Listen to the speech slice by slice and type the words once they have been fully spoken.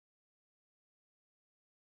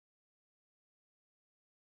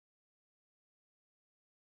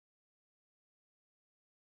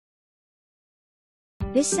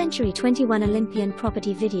This Century 21 Olympian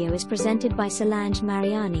property video is presented by Solange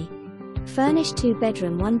Mariani. Furnished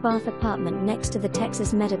 2-bedroom 1-bath apartment next to the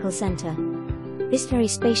Texas Medical Center. This very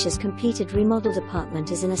spacious completed remodeled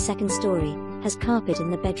apartment is in a second story, has carpet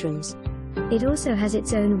in the bedrooms. It also has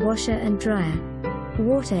its own washer and dryer.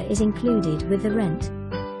 Water is included with the rent.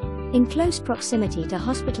 In close proximity to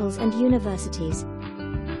hospitals and universities.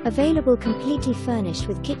 Available completely furnished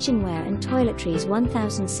with kitchenware and toiletries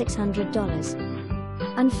 $1,600.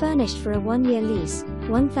 Unfurnished for a 1-year lease,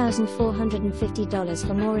 $1,450.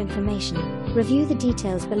 For more information, review the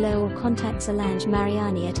details below or contact Solange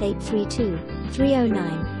Mariani at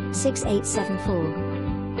 832-309-6874.